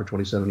being a cop for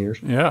 27 years.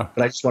 Yeah.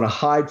 But I just want to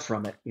hide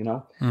from it,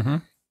 Mm-hmm.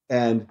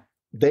 And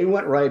they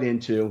went right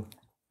into,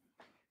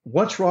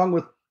 what's wrong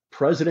with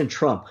President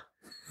Trump?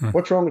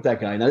 What's wrong with that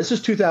guy? Now, this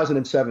is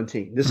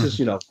 2017. This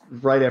is,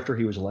 right after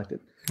he was elected.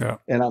 Yeah.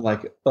 And I'm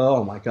like,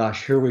 oh my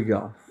gosh, here we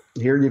go.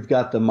 Here you've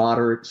got the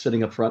moderate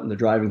sitting up front and the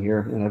driving here.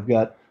 And I've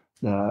got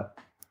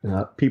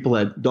people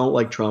that don't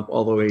like Trump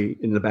all the way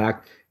in the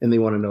back and they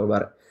want to know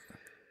about it.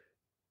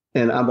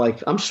 And I'm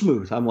like, I'm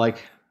smooth. I'm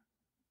like,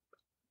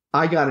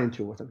 I got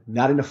into it with him,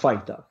 not in a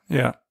fight though.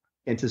 Yeah.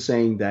 Into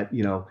saying that,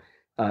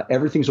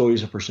 everything's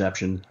always a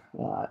perception.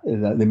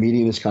 The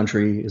media in this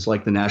country is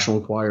like the National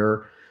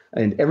Enquirer,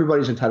 and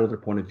everybody's entitled to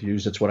their point of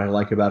views. That's what I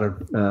like about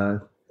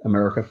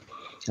America.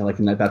 I like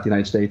about the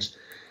United States.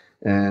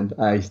 And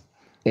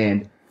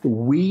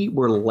we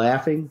were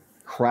laughing,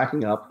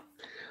 cracking up,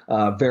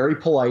 very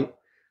polite.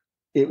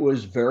 It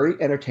was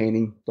very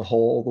entertaining the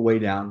way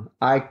down.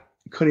 I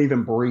couldn't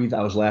even breathe.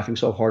 I was laughing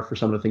so hard for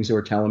some of the things they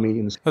were telling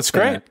me. That's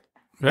great.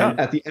 Yeah. And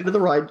at the end of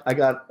the ride, I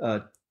got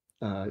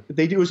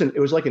it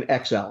was like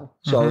an XL,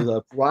 so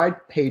the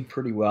ride paid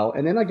pretty well,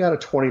 and then I got a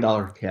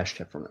 $20 cash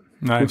tip from them,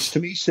 which to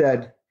me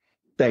said,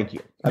 "Thank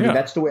you." I mean,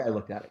 that's the way I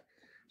looked at it.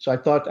 So I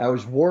thought I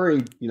was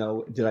worried.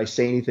 Did I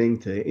say anything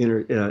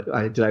to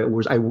I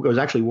was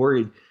actually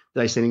worried.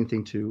 Did I say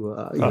anything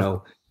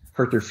to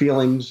hurt their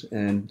feelings?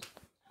 And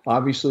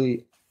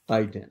obviously,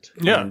 I didn't.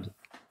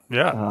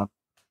 Yeah.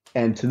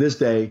 And to this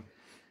day,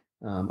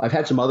 I've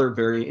had some other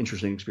very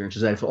interesting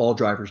experiences that all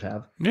drivers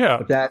have. Yeah.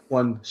 But that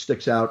one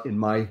sticks out in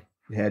my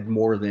head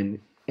more than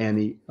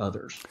any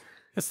others.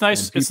 It's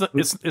nice.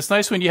 It's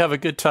nice when you have a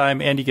good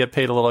time and you get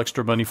paid a little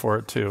extra money for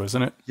it too,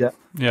 isn't it? Yeah.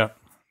 Yeah.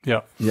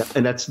 Yeah. Yeah.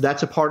 And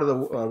that's a part of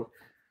the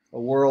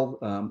world.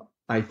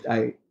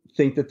 I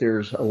think that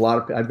there's a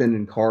lot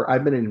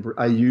of,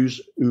 I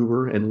use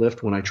Uber and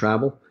Lyft when I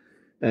travel,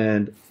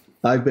 and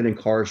I've been in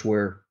cars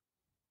where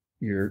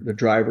the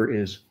driver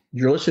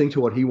you're listening to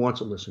what he wants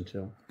to listen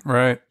to.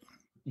 Right.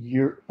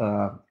 He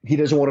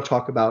doesn't want to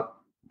talk about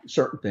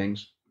certain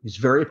things. He's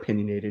very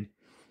opinionated.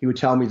 He would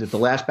tell me that the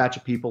last batch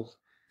of people,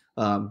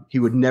 he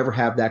would never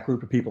have that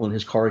group of people in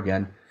his car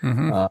again.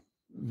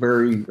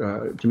 Very,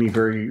 to me,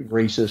 very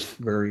racist,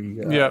 very,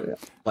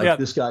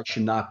 this guy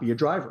should not be a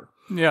driver.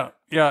 Yeah.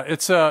 Yeah.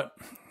 It's,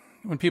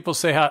 when people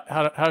say,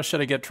 how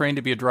should I get trained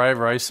to be a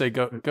driver? I say,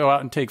 go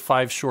out and take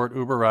 5 short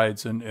Uber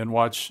rides and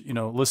watch,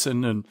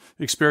 listen and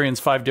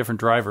experience 5 different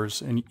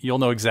drivers, and you'll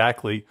know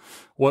exactly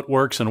what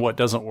works and what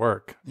doesn't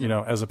work,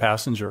 as a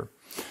passenger.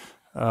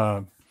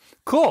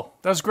 Cool.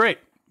 That's great.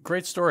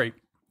 Great story.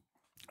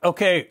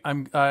 Okay.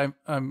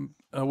 I'm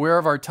aware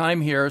of our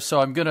time here,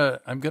 so I'm going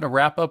to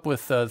wrap up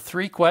with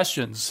 3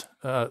 questions.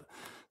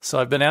 So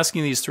I've been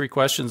asking these 3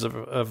 questions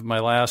of my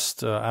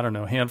last,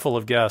 handful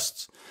of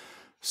guests.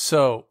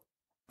 So,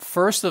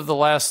 first of the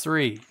last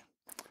 3,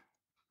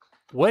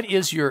 what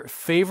is your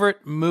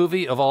favorite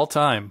movie of all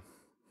time?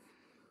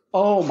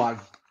 Oh my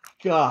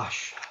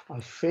gosh. My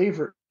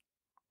favorite.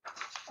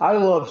 I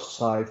love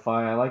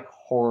sci-fi. I like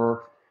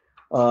horror.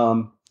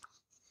 I'm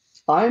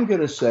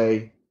going to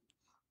say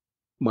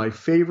my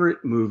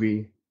favorite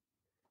movie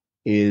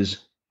is,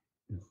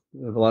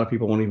 a lot of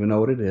people won't even know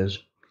what it is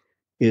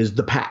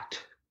The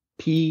Pact.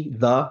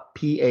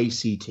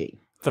 P-A-C-T.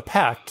 The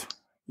Pact.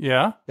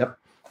 Yeah. Yep.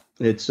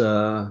 It's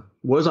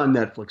was on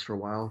Netflix for a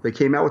while. They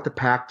came out with The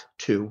Pact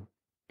 2.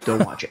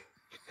 Don't watch it.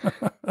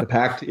 The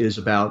Pact is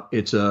about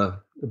a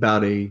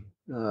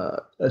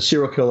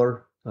serial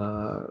killer,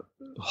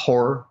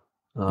 horror,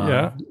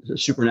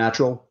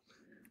 supernatural,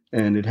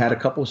 and it had a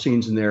couple of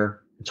scenes in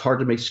there. It's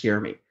hard to scare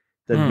me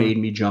that made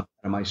me jump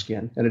out of my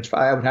skin. And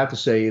I would have to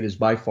say it is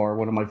by far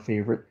one of my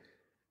favorite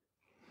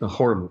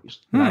horror movies.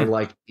 And I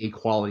like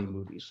A-quality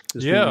movies.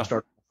 This movie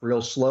started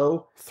real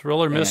slow.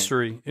 Thriller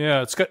mystery.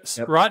 Yeah, it's got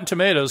Rotten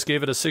Tomatoes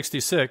gave it a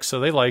 66, so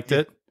they liked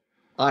it.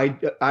 You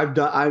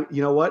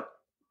know what?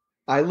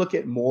 I look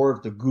at more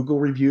of the Google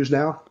reviews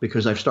now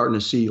because I'm starting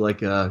to see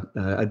like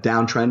a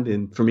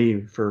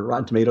downtrend for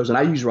Rotten Tomatoes, and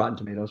I use Rotten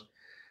Tomatoes.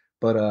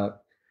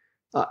 But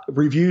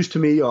reviews to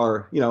me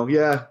are,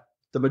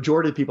 the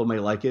majority of people may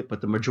like it,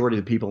 but the majority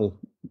of the people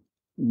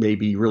may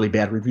be really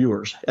bad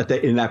reviewers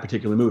in that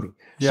particular movie.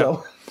 Yeah.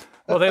 So.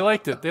 Well, they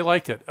liked it. They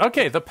liked it.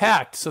 Okay, The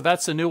Pact. So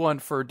that's a new one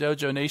for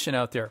Dojo Nation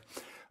out there.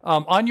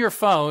 On your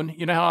phone,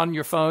 you know how on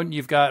your phone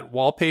you've got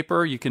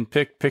wallpaper? You can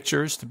pick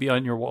pictures to be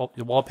on your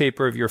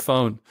wallpaper of your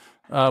phone.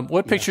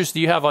 What pictures do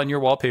you have on your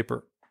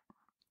wallpaper?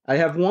 I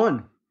have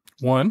one.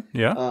 One,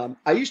 yeah.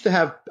 I used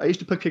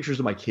to put pictures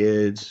of my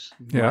kids,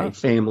 my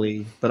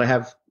family, but I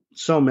have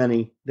so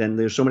many. Then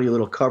there's so many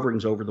little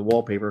coverings over the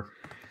wallpaper.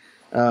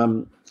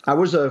 I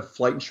was a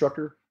flight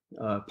instructor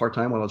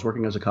part-time while I was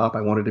working as a cop.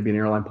 I wanted to be an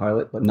airline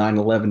pilot, but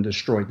 9/11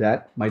 destroyed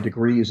that. My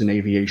degree is in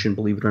aviation,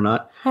 believe it or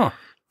not. Huh.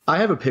 I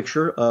have a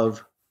picture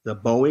of the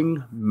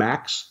Boeing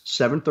MAX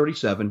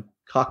 737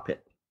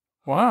 cockpit.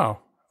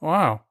 Wow.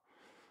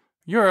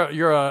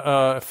 You're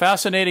a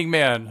fascinating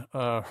man,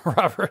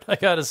 Robert, I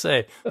got to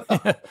say.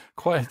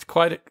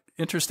 quite an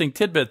interesting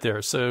tidbit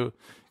there. So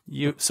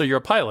you're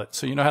a pilot,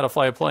 so you know how to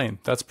fly a plane.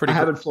 That's pretty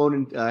cool.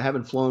 I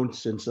haven't flown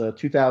since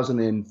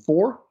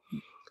 2004.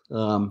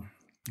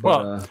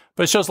 But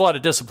it shows a lot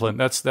of discipline.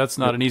 That's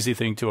not an easy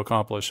thing to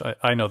accomplish.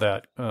 I know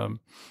that.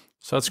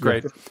 So that's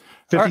great.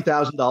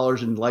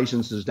 $50,000 in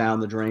licenses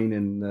down the drain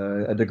and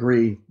a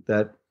degree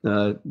that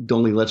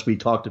only lets me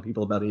talk to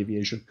people about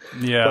aviation.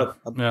 Yeah,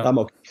 but I'm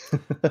okay.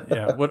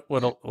 Yeah,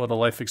 what a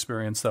life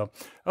experience though.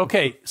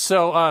 Okay,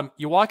 so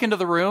you walk into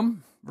the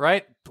room,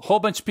 right? A whole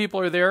bunch of people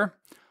are there.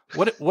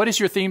 What is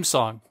your theme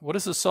song? What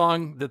is the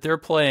song that they're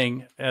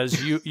playing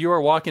as you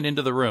are walking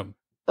into the room?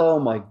 Oh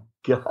my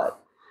God.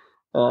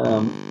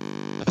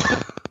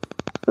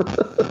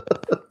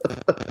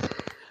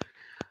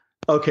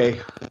 Okay,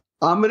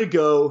 I'm gonna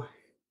go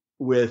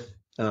with.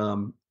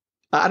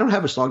 I don't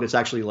have a song that's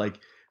actually like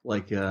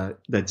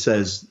that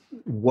says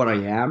what I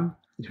am,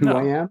 who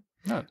I am.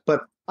 No.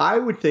 But I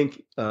would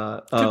think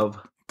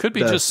could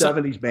be the just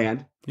 70s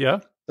band. Yeah,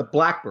 the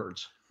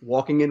Blackbirds,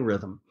 Walking in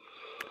Rhythm.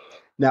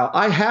 Now,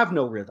 I have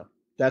no rhythm,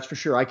 that's for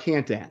sure. I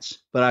can't dance,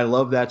 but I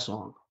love that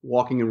song,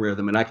 Walking in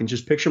Rhythm. And I can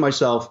just picture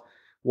myself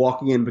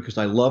walking in because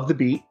I love the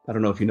beat. I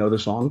don't know if you know the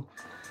song.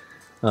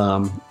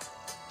 There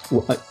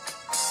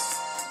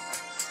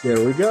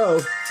we go.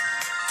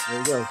 There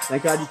we go.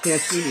 Thank God you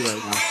can't see me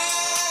right now.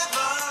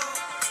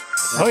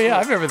 Oh, yeah,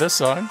 I remember this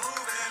song.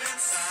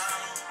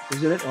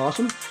 Isn't it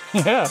awesome?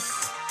 Yeah.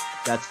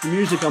 That's the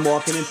music I'm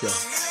walking into.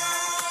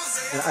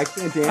 And I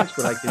can't dance,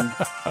 but I can.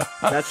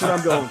 That's what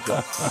I'm going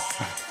to.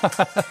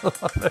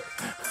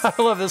 I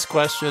love this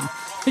question.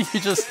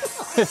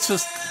 It's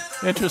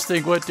just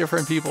interesting what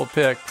different people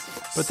pick.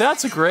 But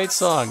that's a great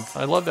song.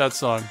 I love that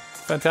song.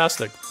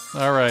 Fantastic.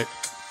 All right.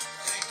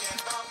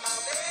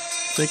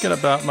 Thinking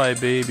about my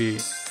baby.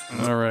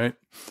 All right.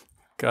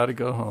 Got to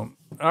go home.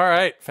 All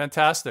right.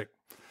 Fantastic.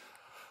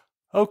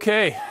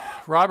 Okay.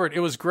 Robert, it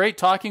was great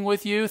talking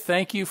with you.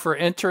 Thank you for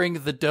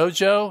entering the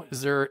dojo.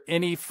 Is there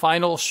any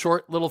final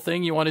short little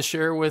thing you want to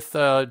share with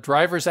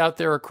drivers out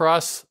there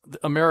across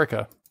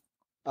America?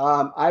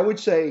 I would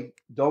say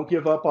don't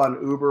give up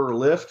on Uber or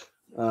Lyft.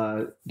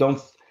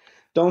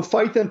 Don't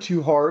fight them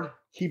too hard.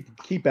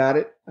 Keep at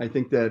it. I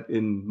think that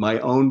in my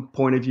own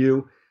point of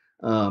view,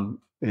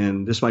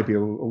 and this might be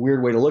a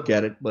weird way to look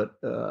at it, but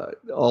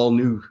all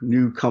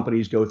new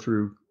companies go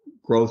through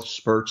growth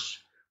spurts,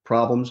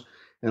 problems.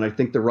 And I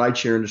think the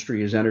rideshare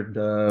industry has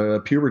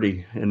entered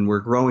puberty, and we're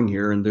growing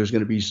here. And there's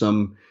going to be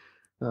some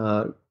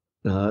there's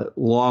a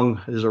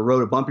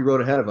bumpy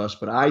road ahead of us.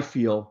 But I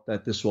feel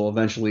that this will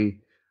eventually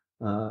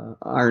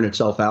iron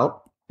itself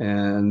out,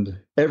 and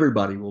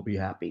everybody will be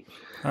happy.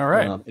 All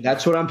right.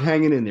 That's what I'm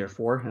hanging in there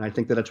for, and I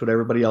think that's what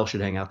everybody else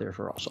should hang out there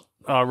for also.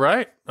 All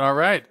right.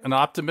 An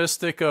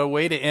optimistic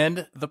way to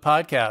end the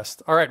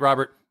podcast. All right,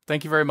 Robert.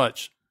 Thank you very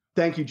much.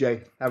 Thank you,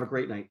 Jay. Have a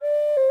great night.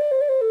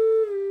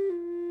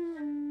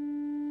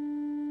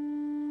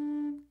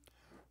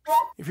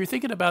 If you're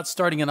thinking about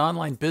starting an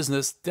online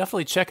business,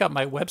 definitely check out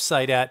my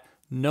website at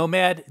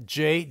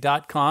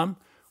nomadj.com,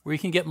 where you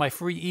can get my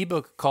free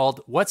ebook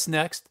called What's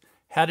Next?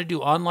 How to Do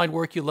Online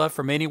Work You Love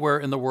from Anywhere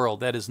in the World.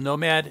 That is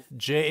nomadjay.com.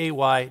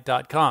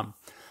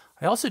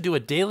 I also do a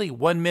daily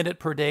 1 minute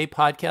per day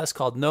podcast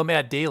called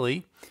Nomad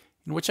Daily,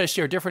 in which I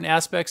share different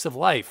aspects of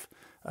life.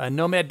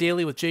 Nomad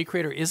Daily with Jay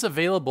Crater is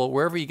available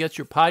wherever you get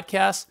your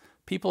podcasts.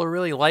 People are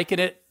really liking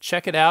it.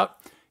 Check it out.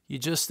 You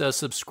just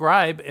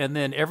subscribe, and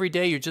then every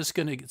day it's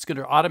going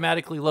to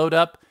automatically load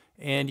up,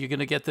 and you're going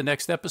to get the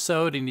next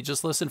episode, and you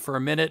just listen for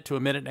a minute to a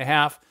minute and a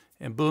half,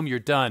 and boom, you're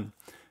done.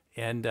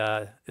 And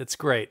it's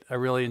great. I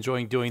really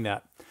enjoy doing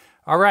that.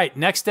 All right,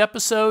 next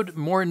episode,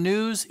 more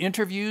news,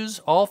 interviews,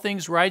 all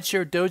things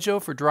Rideshare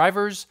Dojo for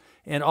drivers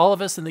and all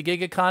of us in the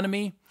gig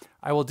economy.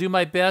 I will do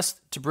my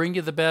best to bring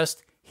you the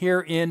best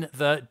here in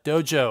the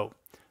dojo.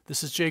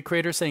 This is Jay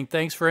Crater saying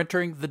thanks for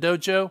entering the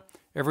dojo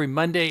every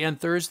Monday and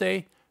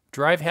Thursday.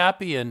 Drive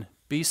happy and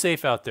be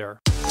safe out there.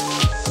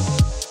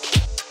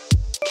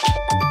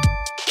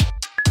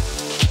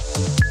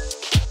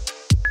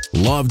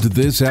 Loved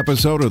this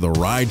episode of the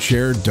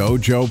Rideshare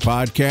Dojo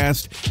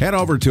podcast? Head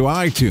over to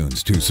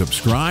iTunes to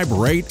subscribe,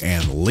 rate,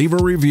 and leave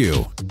a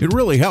review. It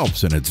really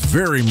helps, and it's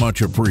very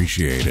much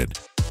appreciated.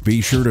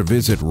 Be sure to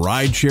visit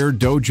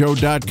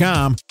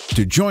ridesharedojo.com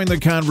to join the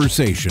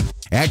conversation,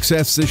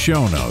 access the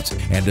show notes,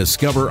 and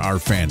discover our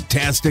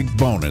fantastic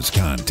bonus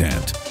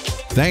content.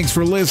 Thanks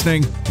for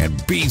listening,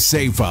 and be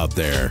safe out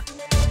there.